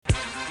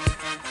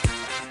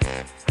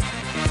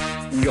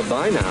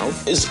Goodbye now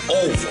is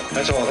over.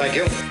 That's all, thank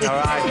you. All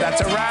right, that's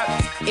a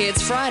wrap.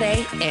 It's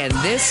Friday, and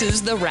this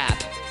is The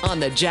Wrap on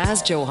the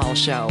Jazz Johal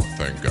Show.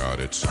 Thank God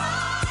it's...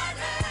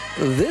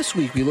 This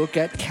week, we look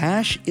at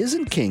cash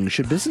isn't king.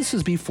 Should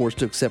businesses be forced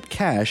to accept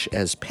cash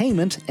as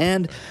payment?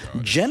 And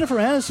Jennifer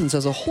Aniston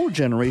says a whole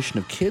generation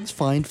of kids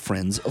find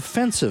friends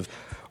offensive.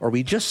 Are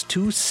we just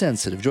too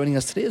sensitive? Joining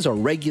us today is our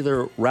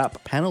regular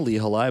Wrap panel. Leah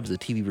Halib is a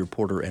TV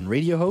reporter and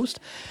radio host.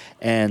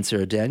 And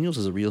Sarah Daniels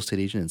is a real estate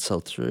agent in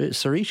South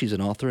Surrey. She's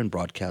an author and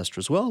broadcaster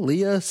as well.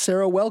 Leah,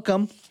 Sarah,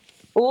 welcome.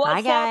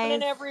 What's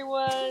happening,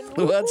 everyone?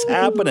 What's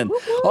happening?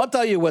 I'll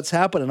tell you what's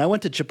happening. I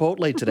went to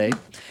Chipotle today.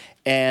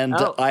 And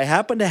I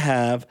happen to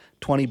have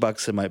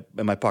 $20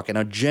 in my pocket.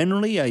 Now,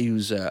 generally, I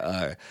use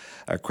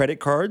credit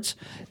cards,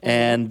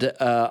 and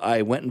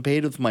I went and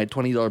paid with my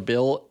 $20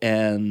 bill,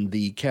 and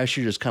the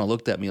cashier just kind of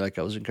looked at me like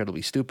I was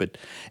incredibly stupid.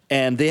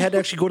 And they had to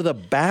actually go to the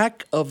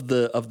back of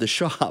the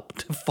shop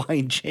to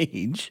find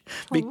change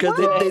because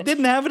they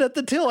didn't have it at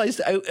the till.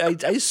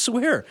 I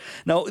swear.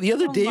 Now, the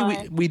other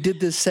day we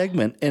did this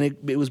segment, and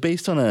it was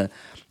based on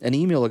an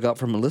email I got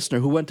from a listener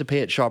who went to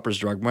pay at Shoppers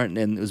Drug Mart,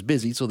 and it was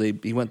busy, so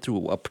he went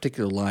through a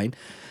particular line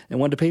and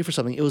wanted to pay for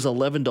something. It was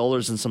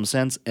 $11 and some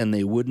cents, and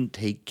they wouldn't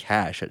take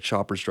cash at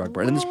Shoppers Drug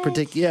Mart. And this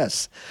particular,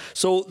 yes.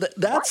 So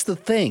that's the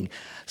thing.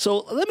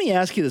 So let me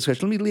ask you this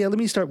question. Leah, let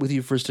me start with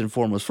you first and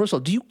foremost. First of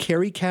all, do you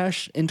carry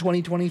cash in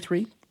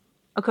 2023?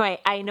 Okay,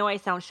 I know I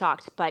sound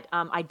shocked, but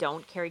I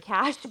don't carry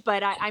cash,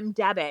 but I'm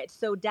debit.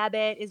 So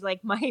debit is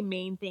like my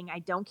main thing. I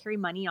don't carry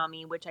money on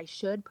me, which I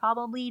should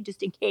probably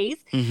just in case.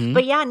 Mm-hmm.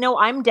 But yeah, no,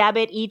 I'm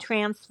debit,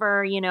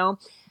 e-transfer,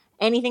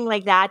 anything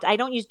like that. I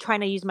don't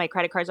trying to use my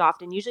credit cards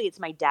often. Usually it's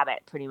my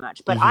debit pretty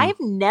much. But I've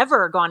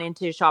never gone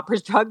into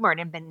Shoppers Drug Mart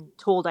and been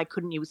told I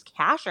couldn't use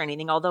cash or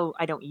anything, although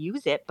I don't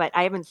use it, but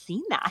I haven't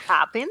seen that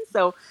happen.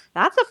 So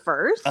that's a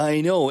first.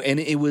 I know. And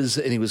it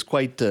was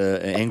quite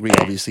angry,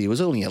 obviously. It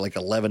was only at like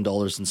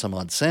 $11 and some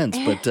odd cents,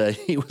 but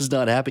he was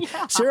not happy.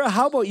 Yeah. Sarah,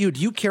 how about you? Do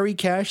you carry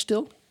cash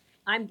still?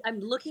 I'm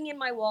looking in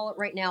my wallet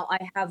right now.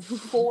 I have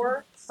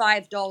 4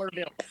 $5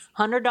 bills.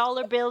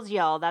 $100 bills,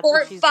 y'all. That's or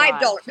what she's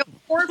 $5. got. No,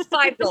 4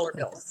 $5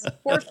 bills.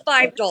 4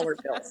 $5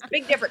 bills.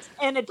 Big difference.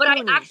 But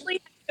I actually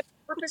have to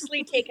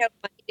purposely take out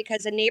money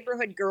because a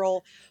neighborhood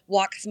girl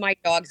walks my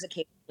dogs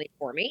occasionally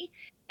for me,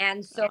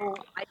 and so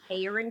I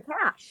pay her in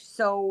cash.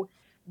 So,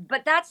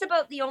 but that's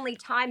about the only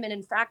time. And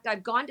in fact,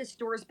 I've gone to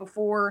stores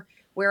before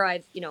where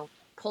I've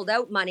pulled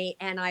out money,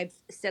 and I've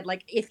said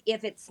like if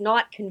it's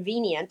not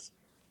convenient.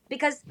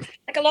 Because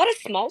like a lot of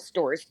small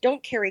stores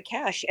don't carry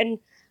cash, and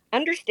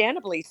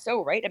understandably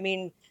so, right? I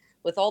mean,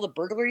 with all the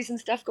burglaries and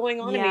stuff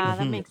going on. Yeah,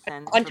 that makes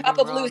sense. On top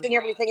of losing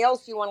everything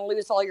else, you want to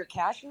lose all your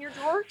cash in your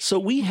drawer? So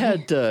we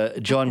had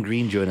John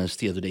Green join us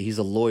the other day. He's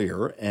a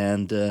lawyer,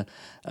 and listen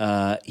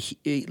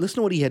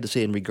to what he had to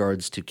say in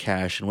regards to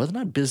cash and whether or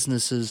not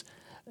businesses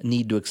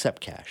need to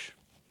accept cash.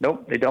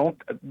 Nope, they don't.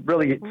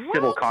 Really,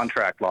 civil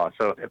contract law.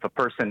 So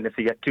if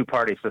you get two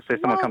parties, so say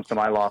someone comes to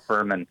my law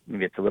firm, and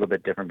maybe it's a little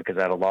bit different because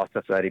I have a law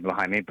society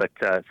behind me, but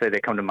say they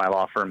come to my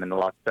law firm and the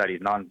law society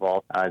is not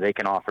involved, they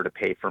can offer to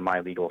pay for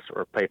my legal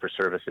or pay for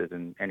services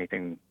and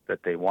anything that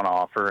they want to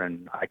offer,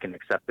 and I can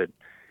accept it.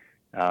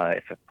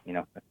 If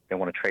they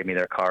want to trade me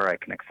their car, I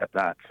can accept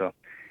that.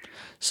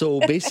 So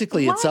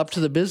basically, it's up to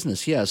the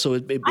business. Yeah. So I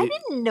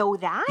didn't know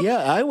that. Yeah,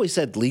 I always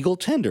said legal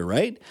tender,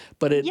 right?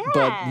 But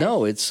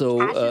no, it's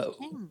so.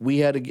 We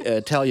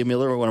had Talia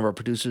Miller, one of our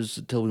producers,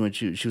 told me when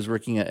she was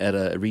working at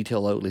a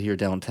retail outlet here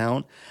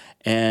downtown,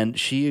 and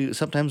she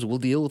sometimes will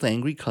deal with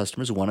angry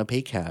customers who want to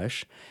pay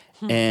cash.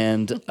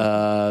 And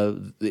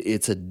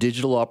it's a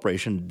digital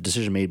operation,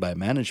 decision made by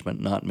management,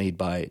 not made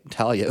by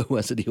Talia, who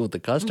has to deal with the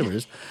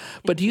customers.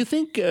 But do you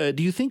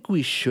think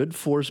we should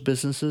force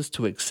businesses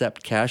to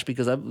accept cash?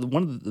 Because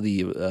one of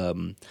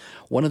the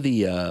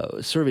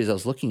surveys I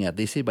was looking at,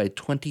 they say by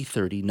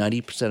 2030,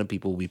 90% of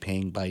people will be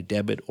paying by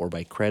debit or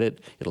by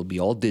credit. It'll be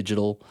all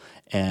digital,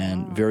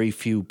 and very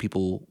few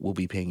people will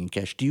be paying in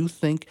cash. Do you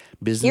think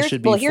business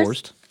should be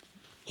forced?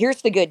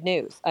 Here's the good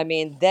news. I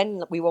mean,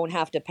 then we won't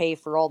have to pay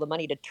for all the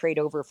money to trade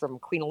over from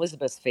Queen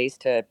Elizababeth's face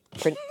to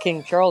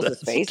King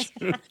Charles's face.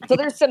 So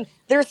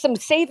there's some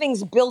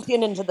savings built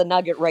into the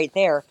nugget right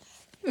there.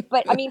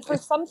 But I mean, for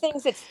some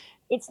things,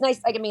 it's nice.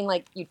 Like, I mean,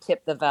 like you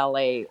tip the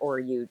valet, or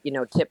you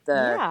tip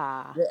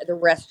the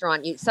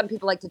restaurant. Some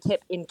people like to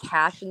tip in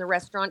cash in the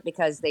restaurant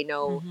because they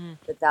know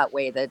that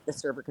way that the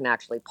server can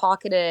actually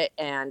pocket it.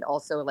 And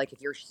also, like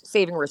if you're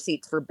saving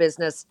receipts for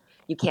business,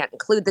 you can't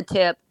include the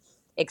tip,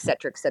 et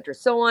cetera,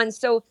 so on.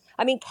 So,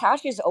 I mean,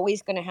 cash is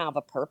always going to have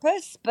a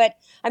purpose, but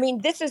I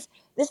mean, this is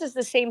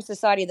the same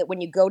society that when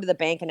you go to the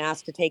bank and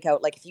ask to take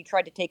out, like if you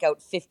tried to take out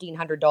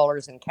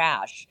 $1,500 in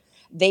cash,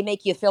 they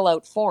make you fill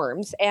out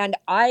forms. And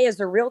I,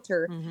 as a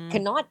realtor,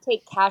 cannot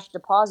take cash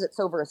deposits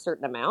over a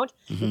certain amount.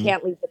 You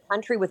can't leave the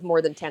country with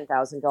more than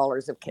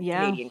 $10,000 of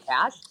Canadian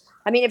cash.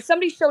 I mean, if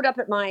somebody showed up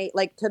at my,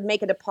 like, to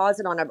make a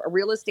deposit on a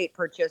real estate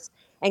purchase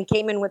and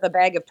came in with a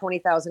bag of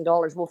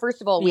 $20,000, well,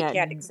 first of all, we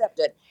can't accept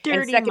it. And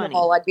Dirty second money. of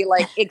all, I'd be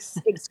like,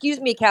 excuse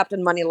me,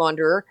 Captain Money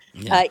Launderer.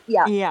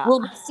 Yeah.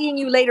 We'll be seeing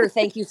you later.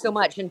 Thank you so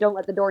much. And don't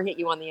let the door hit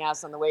you on the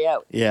ass on the way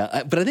out.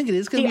 Yeah, but I think it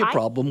is going to be a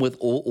problem with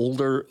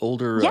older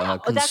Yeah,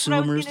 consumers. that's what I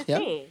was going to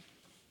say.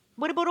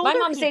 What about My older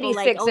mom's people?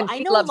 86 and I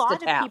she know loves a to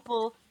lot tap. of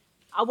people.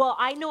 Well,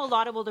 I know a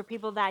lot of older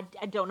people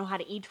that don't know how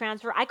to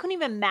e-transfer. I couldn't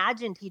even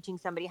imagine teaching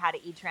somebody how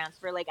to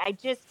e-transfer. Like, I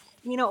just,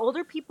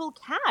 older people,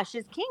 cash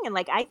is king. And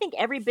like, I think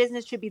every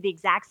business should be the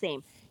exact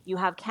same. You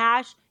have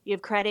cash, you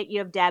have credit, you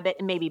have debit,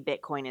 and maybe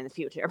Bitcoin in the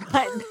future.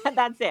 But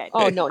that's it.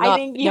 Oh, no, I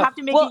think you have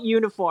to make it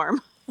uniform.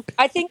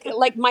 I think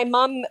like my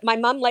mom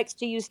likes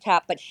to use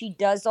tap, but she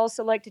does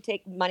also like to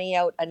take money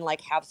out and like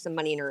have some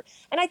money in her.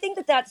 And I think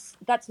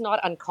that's not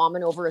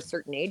uncommon over a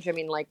certain age. I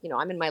mean, like,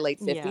 I'm in my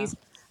late 50s.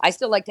 I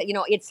still like to,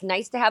 it's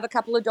nice to have a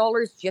couple of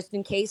dollars just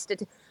in case.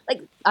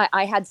 Like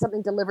I had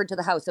something delivered to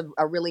the house,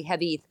 a really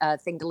heavy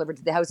thing delivered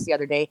to the house the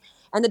other day.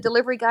 And the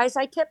delivery guys,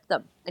 I tipped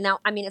them. And now,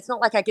 I mean, it's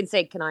not like I can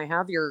say, can I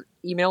have your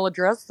email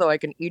address so I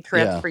can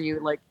e-transfer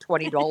you like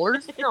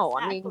 $20? No,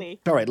 I mean.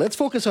 All right, let's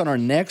focus on our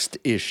next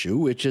issue,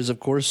 which is, of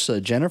course,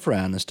 Jennifer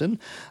Aniston,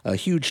 a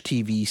huge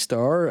TV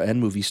star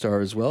and movie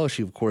star as well.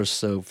 She, of course,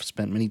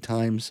 spent many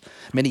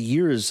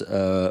years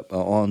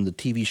on the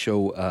TV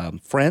show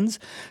Friends.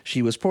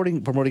 She was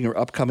promoting her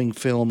upcoming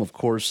film, of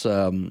course,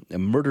 a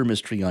murder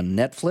mystery on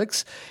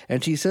Netflix.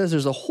 And she says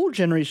there's a whole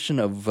generation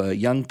of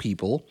young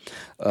people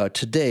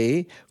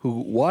today who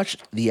watch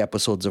the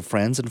episodes of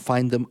Friends and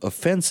find them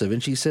offensive.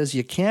 And she says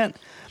you can't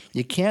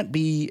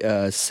be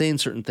saying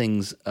certain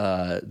things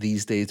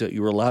these days that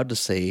you were allowed to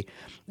say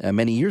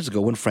many years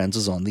ago when Friends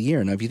was on the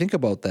air. Now, if you think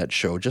about that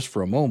show just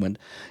for a moment,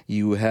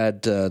 you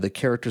had the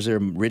characters there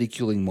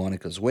ridiculing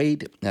Monica's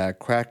weight,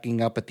 cracking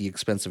up at the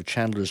expense of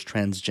Chandler's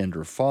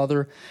transgender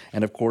father,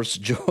 and of course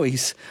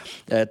Joyce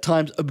at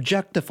times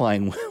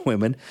objectifying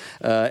women.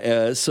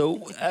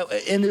 So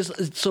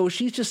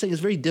she's just saying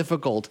it's very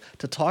difficult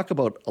to talk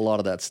about a lot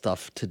of that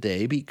stuff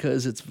today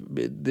because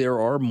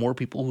there are more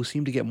people who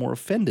seem to get more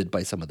offended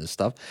by some of this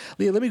stuff.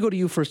 Leah, let me go to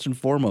you first and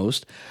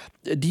foremost.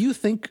 Do you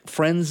think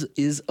Friends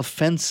is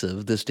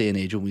offensive this day and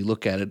age when we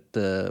look at it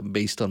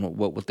based on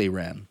what they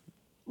ran?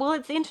 Well,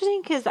 it's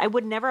interesting because I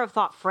would never have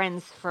thought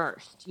Friends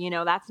first.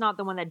 That's not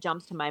the one that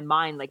jumps to my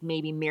mind, like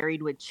maybe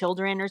Married with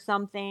Children or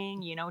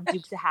something,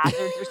 Dukes of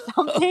Hazzards or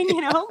something,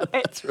 But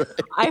That's right.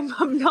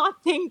 I'm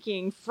not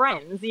thinking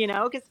Friends,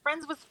 because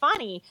Friends was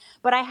funny,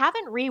 but I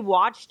haven't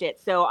rewatched it.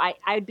 So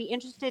I'd be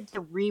interested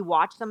to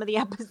rewatch some of the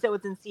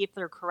episodes and see if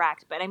they're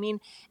correct. But I mean,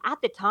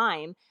 at the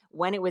time,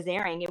 when it was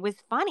airing, it was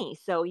funny.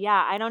 So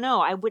yeah, I don't know.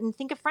 I wouldn't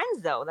think of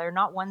Friends though. They're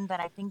not one that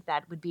I think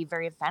that would be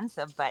very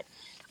offensive, but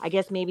I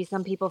guess maybe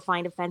some people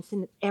find offense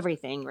in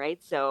everything,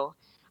 right? So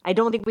I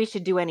don't think we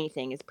should do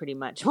anything is pretty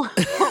much where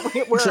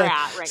we're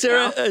at right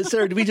now.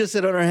 Sarah, do we just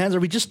sit on our hands? Are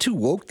we just too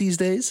woke these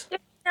days?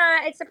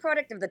 It's a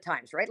product of the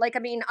times, right? Like, I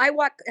mean, I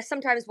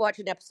sometimes watch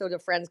an episode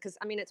of Friends because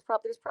I mean, it's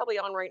probably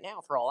on right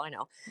now for all I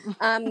know.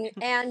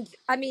 And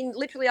I mean,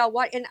 literally, I'll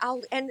watch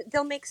and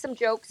they'll make some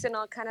jokes, and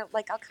I'll kind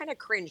of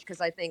cringe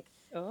because I think,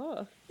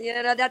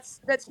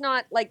 that's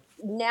not like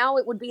now.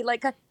 It would be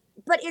like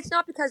but it's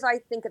not because I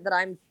think that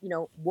I'm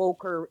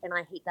woke and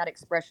I hate that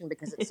expression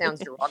because it sounds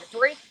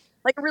derogatory.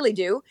 Like I really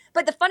do.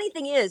 But the funny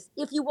thing is,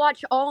 if you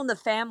watch All in the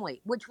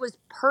Family, which was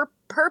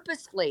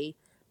purposefully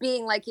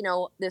being like,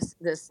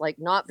 this like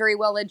not very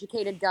well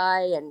educated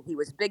guy and he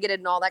was bigoted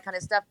and all that kind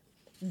of stuff,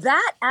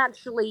 that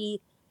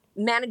actually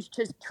managed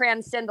to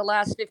transcend the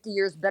last 50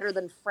 years better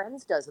than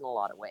Friends does in a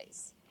lot of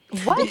ways.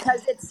 What?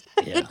 Because it's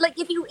like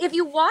if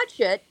you watch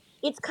it,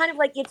 it's kind of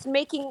like it's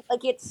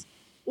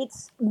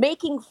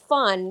making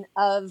fun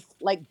of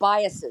like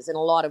biases in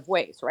a lot of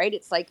ways, right?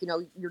 It's like,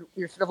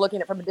 you're sort of looking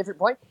at it from a different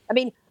point. I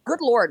mean, good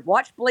Lord,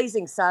 watch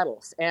Blazing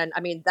Saddles. And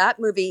I mean, that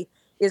movie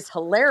is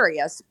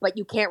hilarious, but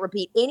you can't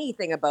repeat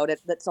anything about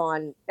it that's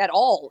on at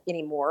all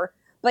anymore.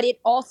 But it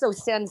also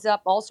sends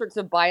up all sorts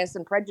of bias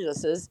and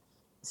prejudices.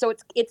 So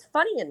it's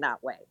funny in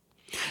that way.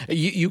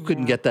 You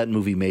couldn't get that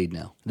movie made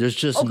now. There's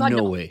just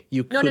no way.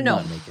 You could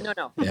not make it.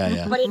 No.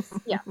 Yeah. But it's,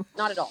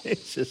 not at all.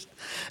 It's just,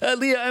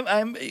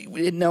 Leah,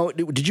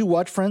 did you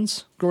watch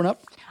Friends growing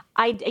up?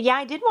 I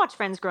did watch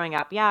Friends growing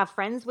up. Yeah,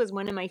 Friends was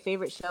one of my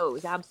favorite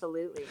shows.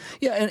 Absolutely.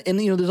 Yeah, and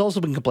there's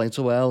also been complaints.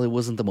 Well, it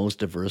wasn't the most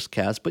diverse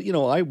cast, but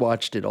I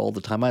watched it all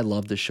the time. I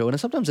love the show, and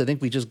sometimes I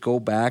think we just go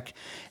back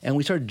and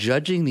we start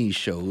judging these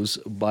shows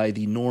by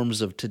the norms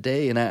of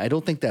today, and I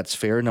don't think that's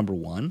fair. Number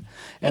one,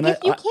 and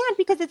you can't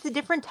because it's a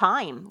different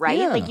time, right?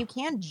 Yeah. Like you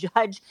can't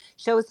judge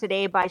shows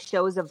today by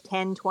shows of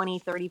 10, 20,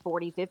 30,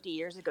 40, 50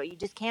 years ago. You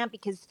just can't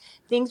because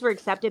things were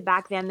accepted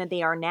back then that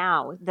they are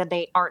now, that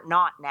they are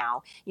not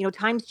now.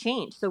 Times change.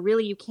 So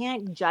really you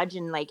can't judge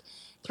and like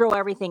throw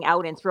everything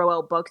out and throw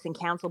out books and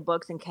cancel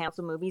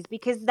movies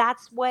because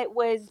that's what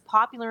was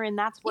popular and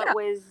that's what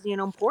was,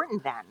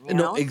 important then.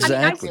 No,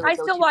 exactly. I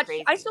still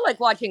like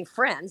watching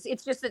Friends.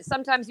 It's just that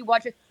sometimes you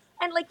watch it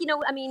and like,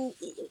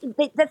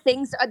 the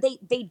things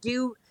they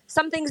do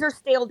some things are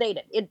stale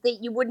dated.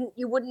 You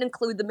wouldn't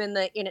include them in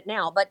it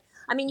now. But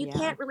I mean, you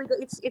can't really go.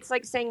 It's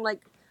like saying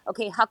like,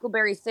 okay,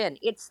 Huckleberry Finn.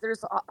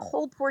 There's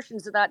whole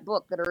portions of that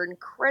book that are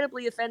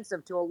incredibly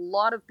offensive to a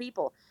lot of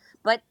people,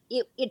 but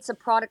it's a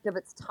product of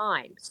its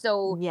time.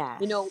 So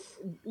you know,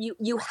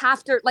 you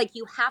have to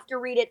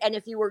read it. And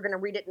if you were going to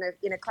read it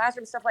in a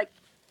classroom, stuff like,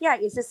 yeah,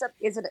 is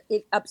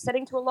it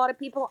upsetting to a lot of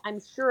people?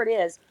 I'm sure it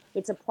is.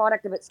 It's a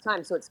product of its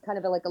time, so it's kind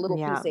of like a little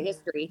piece of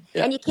history,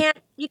 and you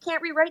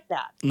can't rewrite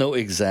that. No,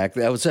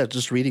 exactly. I was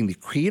just reading the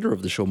creator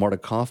of the show, Marta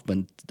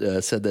Kaufman,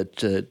 said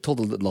that told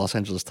the Los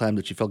Angeles Times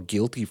that she felt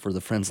guilty for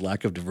the Friends'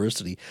 lack of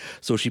diversity,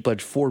 so she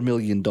pledged $4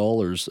 million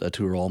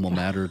to her alma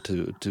mater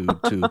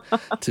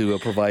to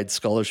provide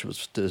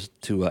scholarships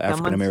to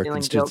African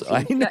American students.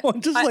 Guilty. I know.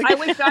 I'm just like, I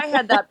wish I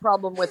had that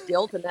problem with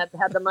guilt and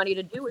had the money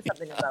to do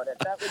something about it.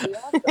 That would be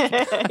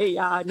awesome.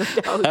 Yeah, no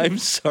doubt. I'm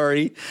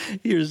sorry.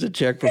 Here's a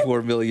check for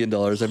 $4 million.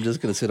 I'm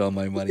just going to sit on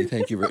my money.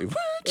 Thank you very much.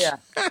 Yeah.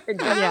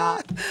 Yeah.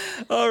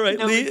 All right,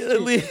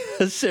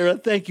 Sarah,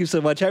 thank you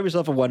so much. Have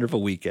yourself a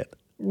wonderful weekend.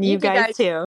 You guys too.